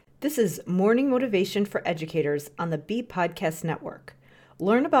This is Morning Motivation for Educators on the Bee Podcast Network.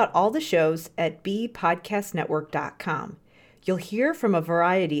 Learn about all the shows at beepodcastnetwork.com. You'll hear from a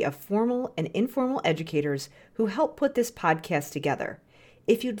variety of formal and informal educators who help put this podcast together.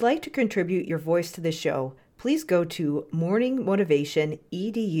 If you'd like to contribute your voice to the show, please go to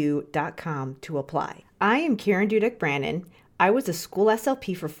morningmotivationedu.com to apply. I am Karen Dudek-Brannan. I was a school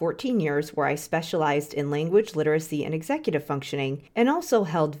SLP for 14 years where I specialized in language literacy and executive functioning and also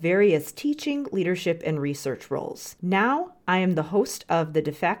held various teaching, leadership, and research roles. Now, I am the host of the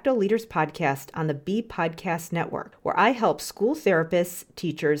De facto Leaders podcast on the Bee Podcast Network, where I help school therapists,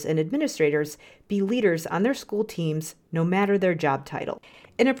 teachers, and administrators be leaders on their school teams, no matter their job title.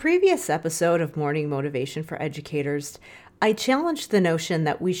 In a previous episode of Morning Motivation for Educators, I challenged the notion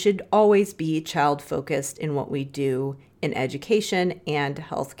that we should always be child-focused in what we do in education and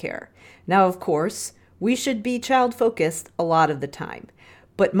healthcare. Now, of course, we should be child-focused a lot of the time.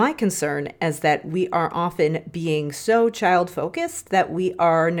 But my concern is that we are often being so child-focused that we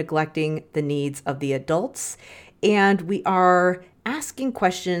are neglecting the needs of the adults, and we are asking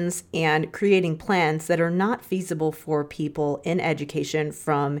questions and creating plans that are not feasible for people in education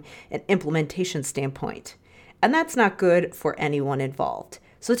from an implementation standpoint. And that's not good for anyone involved.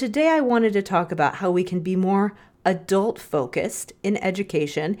 So today I wanted to talk about how we can be more adult-focused in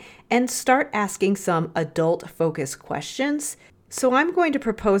education and start asking some adult-focused questions. So I'm going to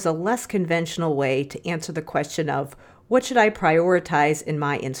propose a less conventional way to answer the question of what should I prioritize in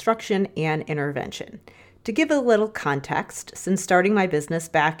my instruction and intervention. To give a little context, since starting my business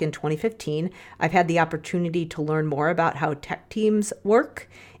back in 2015, I've had the opportunity to learn more about how tech teams work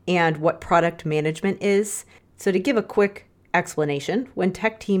and what product management is. So to give a quick explanation, when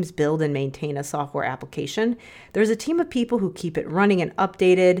tech teams build and maintain a software application, there's a team of people who keep it running and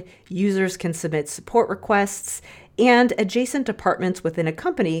updated, users can submit support requests, and adjacent departments within a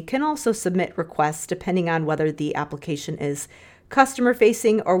company can also submit requests depending on whether the application is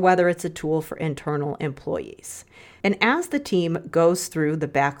customer-facing or whether it's a tool for internal employees. And as the team goes through the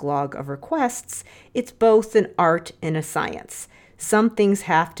backlog of requests, it's both an art and a science. Some things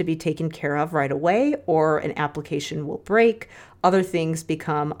have to be taken care of right away, or an application will break. Other things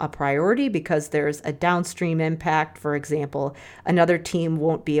become a priority because there's a downstream impact. For example, another team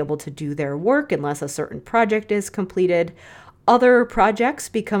won't be able to do their work unless a certain project is completed. Other projects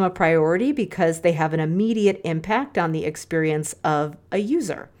become a priority because they have an immediate impact on the experience of a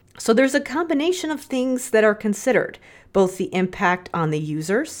user. So there's a combination of things that are considered, both the impact on the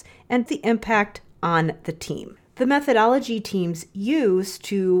users and the impact on the team. The methodology teams use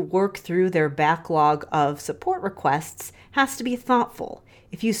to work through their backlog of support requests has to be thoughtful.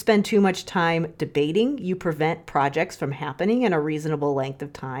 If you spend too much time debating, you prevent projects from happening in a reasonable length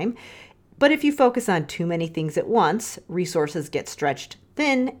of time. But if you focus on too many things at once, resources get stretched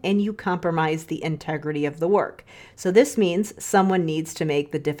thin and you compromise the integrity of the work. So this means someone needs to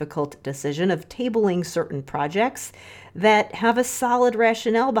make the difficult decision of tabling certain projects that have a solid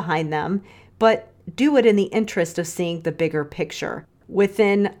rationale behind them, but do it in the interest of seeing the bigger picture.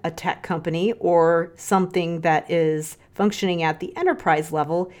 Within a tech company or something that is functioning at the enterprise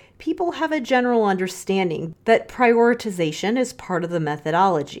level, people have a general understanding that prioritization is part of the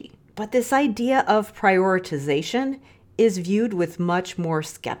methodology. But this idea of prioritization is viewed with much more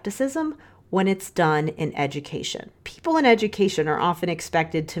skepticism when it's done in education. People in education are often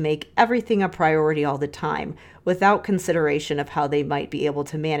expected to make everything a priority all the time without consideration of how they might be able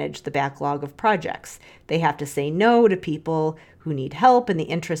to manage the backlog of projects. They have to say no to people who need help in the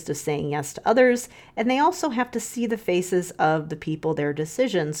interest of saying yes to others, and they also have to see the faces of the people their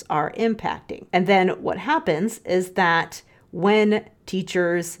decisions are impacting. And then what happens is that when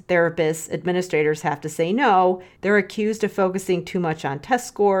teachers, therapists, administrators have to say no, they're accused of focusing too much on test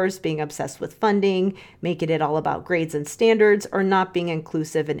scores, being obsessed with funding, making it all about grades and standards, or not being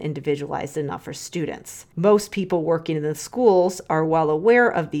inclusive and individualized enough for students. Most people working in the schools are well aware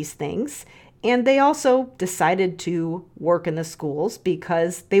of these things, and they also decided to work in the schools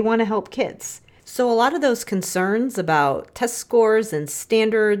because they want to help kids. So a lot of those concerns about test scores and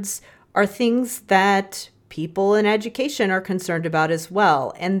standards are things that people in education are concerned about as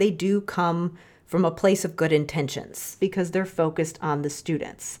well, and they do come from a place of good intentions because they're focused on the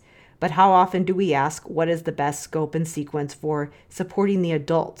students. But how often do we ask what is the best scope and sequence for supporting the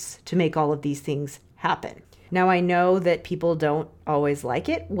adults to make all of these things happen? Now, I know that people don't always like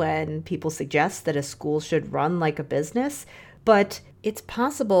it when people suggest that a school should run like a business, but it's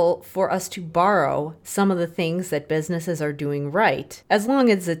possible for us to borrow some of the things that businesses are doing right, as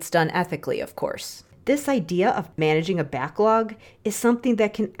long as it's done ethically, of course. This idea of managing a backlog is something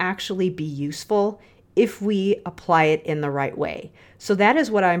that can actually be useful if we apply it in the right way. So that is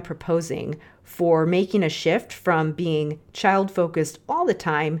what I'm proposing for making a shift from being child-focused all the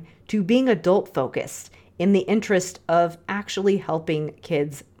time to being adult-focused in the interest of actually helping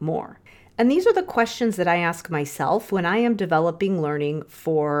kids more. And these are the questions that I ask myself when I am developing learning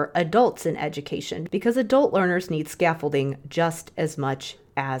for adults in education, because adult learners need scaffolding just as much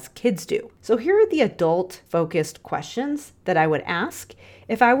as kids do. So here are the adult-focused questions that I would ask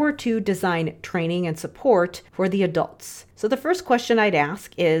if I were to design training and support for the adults. So the first question I'd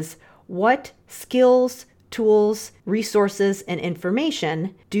ask is, what skills, tools, resources, and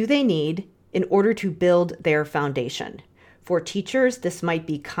information do they need in order to build their foundation? For teachers, this might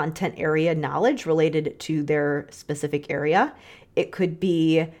be content area knowledge related to their specific area. It could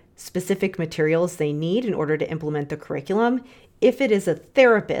be specific materials they need in order to implement the curriculum. If it is a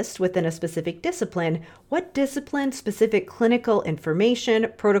therapist within a specific discipline, what discipline-specific clinical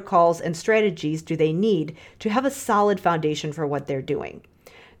information, protocols, and strategies do they need to have a solid foundation for what they're doing?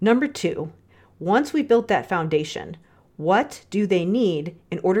 Number 2, once we built that foundation, what do they need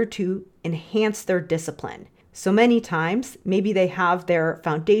in order to enhance their discipline? So many times, maybe they have their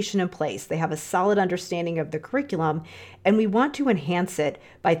foundation in place, they have a solid understanding of the curriculum, and we want to enhance it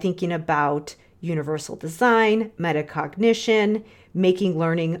by thinking about universal design, metacognition, making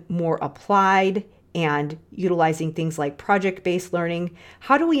learning more applied, and utilizing things like project-based learning.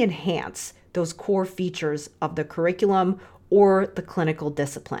 How do we enhance those core features of the curriculum or the clinical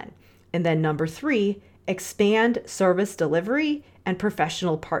discipline? And then number 3, expand service delivery and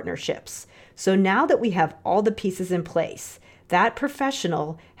professional partnerships. So now that we have all the pieces in place, that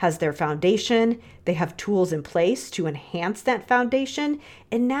professional has their foundation, they have tools in place to enhance that foundation,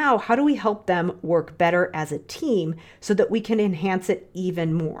 and now how do we help them work better as a team so that we can enhance it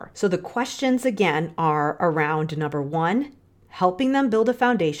even more? So the questions again are around number 1, helping them build a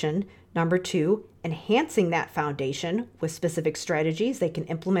foundation, number 2, enhancing that foundation with specific strategies they can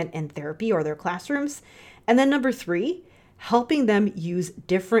implement in therapy or their classrooms, and then number 3, helping them use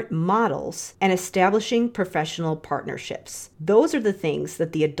different models and establishing professional partnerships. Those are the things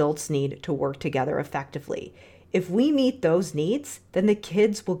that the adults need to work together effectively. If we meet those needs, then the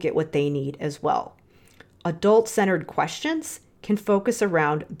kids will get what they need as well. Adult-centered questions can focus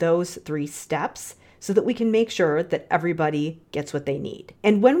around those 3 steps so that we can make sure that everybody gets what they need.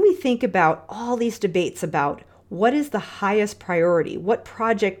 And when we think about all these debates about what is the highest priority, what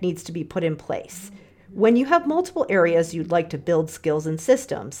project needs to be put in place, when you have multiple areas you'd like to build skills and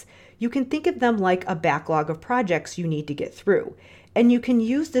systems, you can think of them like a backlog of projects you need to get through. And you can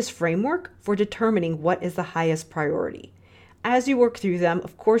use this framework for determining what is the highest priority. As you work through them,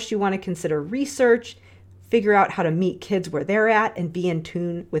 of course, you want to consider research, figure out how to meet kids where they're at and be in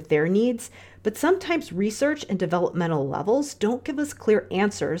tune with their needs. But sometimes research and developmental levels don't give us clear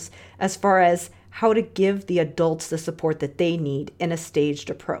answers as far as how to give the adults the support that they need in a staged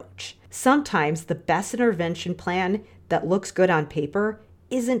approach. Sometimes the best intervention plan that looks good on paper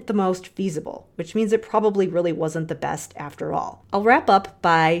isn't the most feasible, which means it probably really wasn't the best after all. I'll wrap up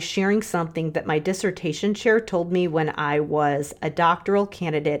by sharing something that my dissertation chair told me when I was a doctoral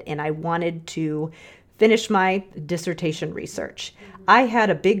candidate and I wanted to finish my dissertation research. I had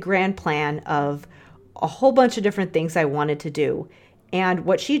a big grand plan of a whole bunch of different things I wanted to do. And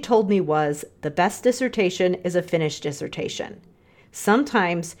what she told me was the best dissertation is a finished dissertation.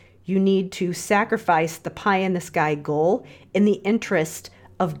 Sometimes you need to sacrifice the pie in the sky goal in the interest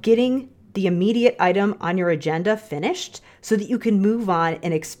of getting the immediate item on your agenda finished so that you can move on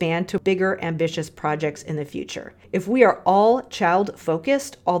and expand to bigger, ambitious projects in the future. If we are all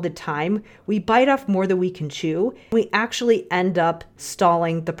child-focused all the time, we bite off more than we can chew. We actually end up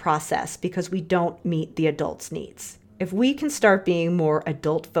stalling the process because we don't meet the adults' needs. If we can start being more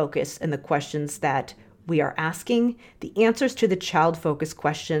adult-focused in the questions that we are asking, the answers to the child-focused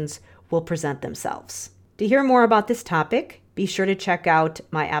questions will present themselves. To hear more about this topic, be sure to check out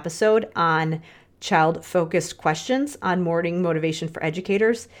my episode on child-focused questions on morning motivation for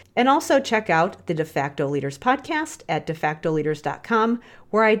educators, and also check out the De Facto Leaders podcast at defactoleaders.com,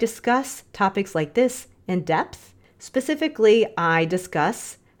 where I discuss topics like this in depth. Specifically, I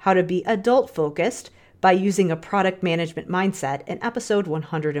discuss how to be adult-focused by using a product management mindset in episode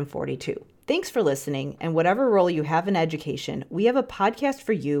 142. Thanks for listening, and whatever role you have in education, we have a podcast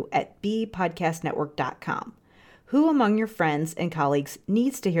for you at bepodcastnetwork.com. Who among your friends and colleagues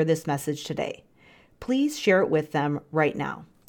needs to hear this message today? Please share it with them right now.